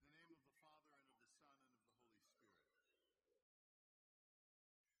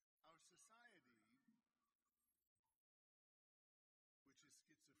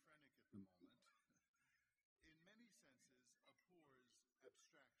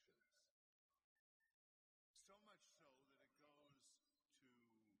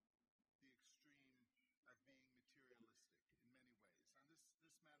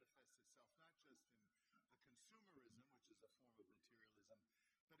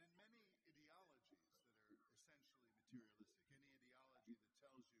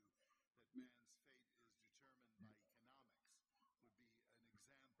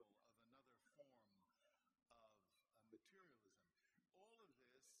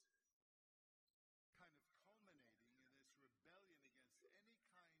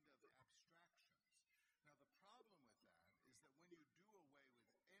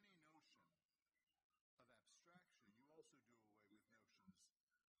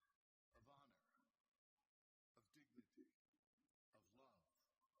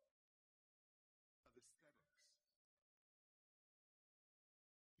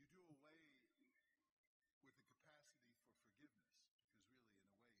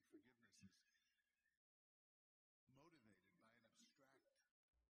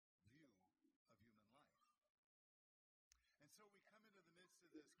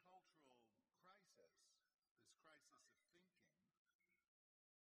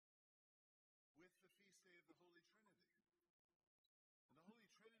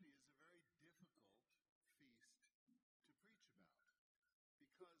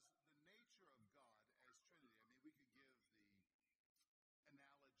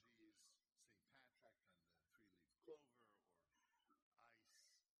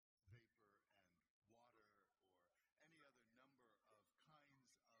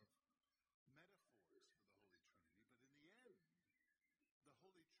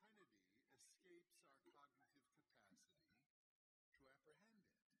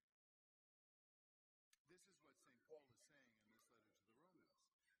comprehend it. This is what St. Paul is saying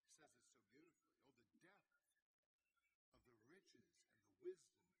in this letter to the Romans. He says it so beautifully. Oh, the depth of the riches and the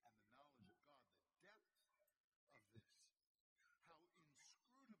wisdom and the knowledge of God, the depth of this. How inscrutable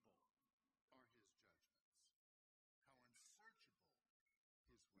are his judgments. How unsearchable his ways. A friend of mine who has a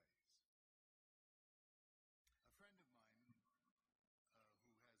page that he uses very well, I must say, on Facebook, put out this little Facebook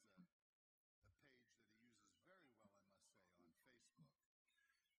posting.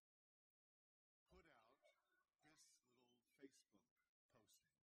 He said,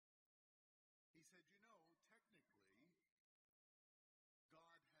 you know, technically, God has no foreknowledge.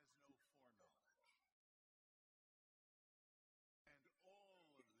 And all of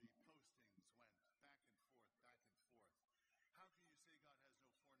the postings went back and forth, back and forth. How can you say God has no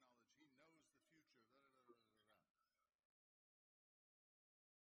foreknowledge? He knows the future.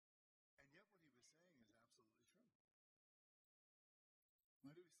 Da, da, da, da, da, da. And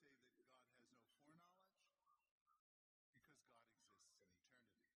yet what he was saying is absolutely true. Why do we say that God has no foreknowledge? Because God exists in eternity.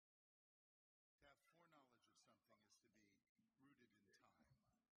 To have foreknowledge of something is to be rooted in time.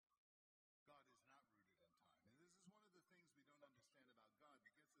 God is not rooted in time. And this is one of the things we don't understand about God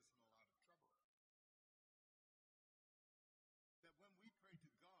that gets us in a lot of trouble. That when we pray to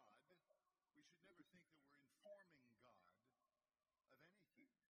God, we should never think that we're informing God of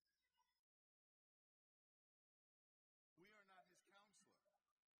anything. We are not his counselor.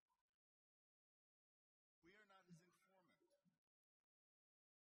 We are not his informant.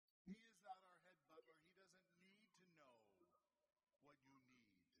 He is not our head butler. He doesn't need to know what you need. We need to know what we need. And that's very often why we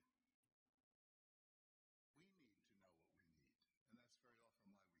state what we need, to bring us to a deeper level.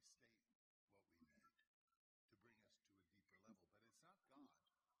 But it's not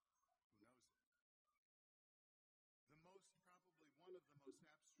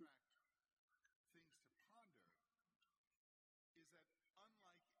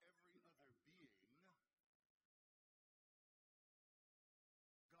God who knows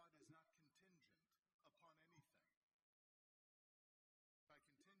it. Probably one of the most abstract things to ponder is that unlike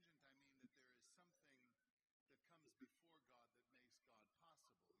every other being, God is not contingent upon anything. By contingent, I mean that there is something that comes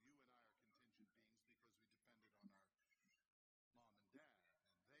before God that makes God possible. You and I are contingent beings because we depended on our mom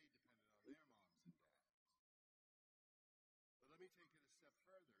and dad, and they depended on their moms and dads. But let me take it a step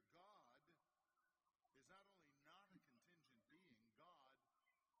further. God is not only not a contingent being, God is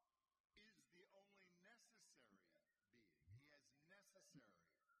the only necessary being.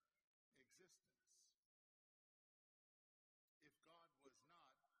 He has necessary existence. If God was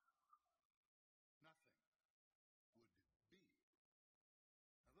not, nothing would be. Now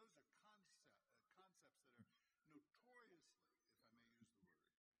those are concepts that are notoriously, if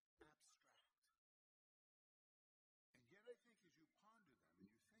I may use the word, abstract. And yet I think as you ponder them and you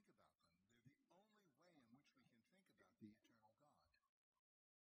think about them, they're the only way in which we can think about the eternal God.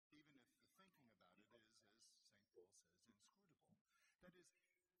 Even if the thinking about it is, as St. Paul says, inscrutable. That is,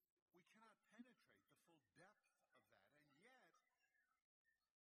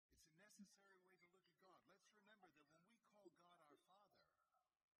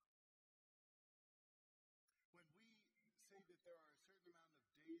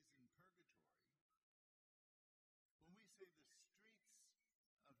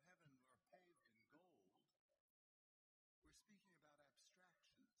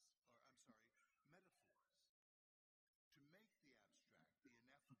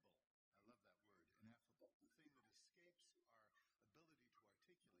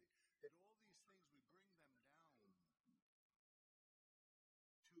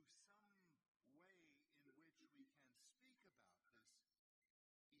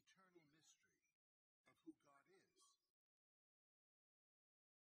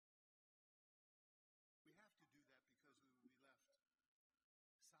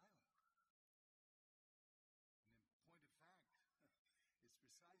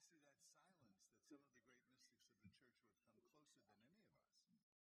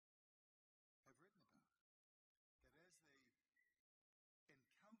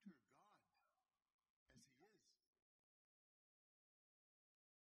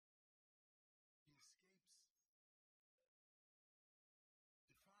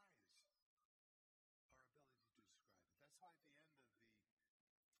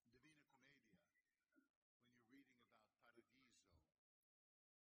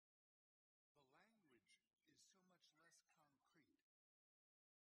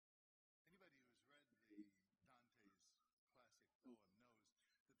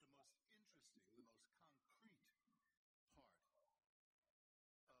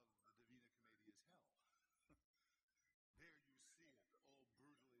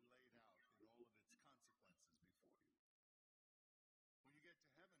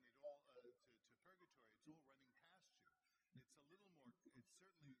 little more, it's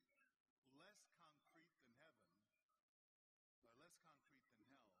certainly less concrete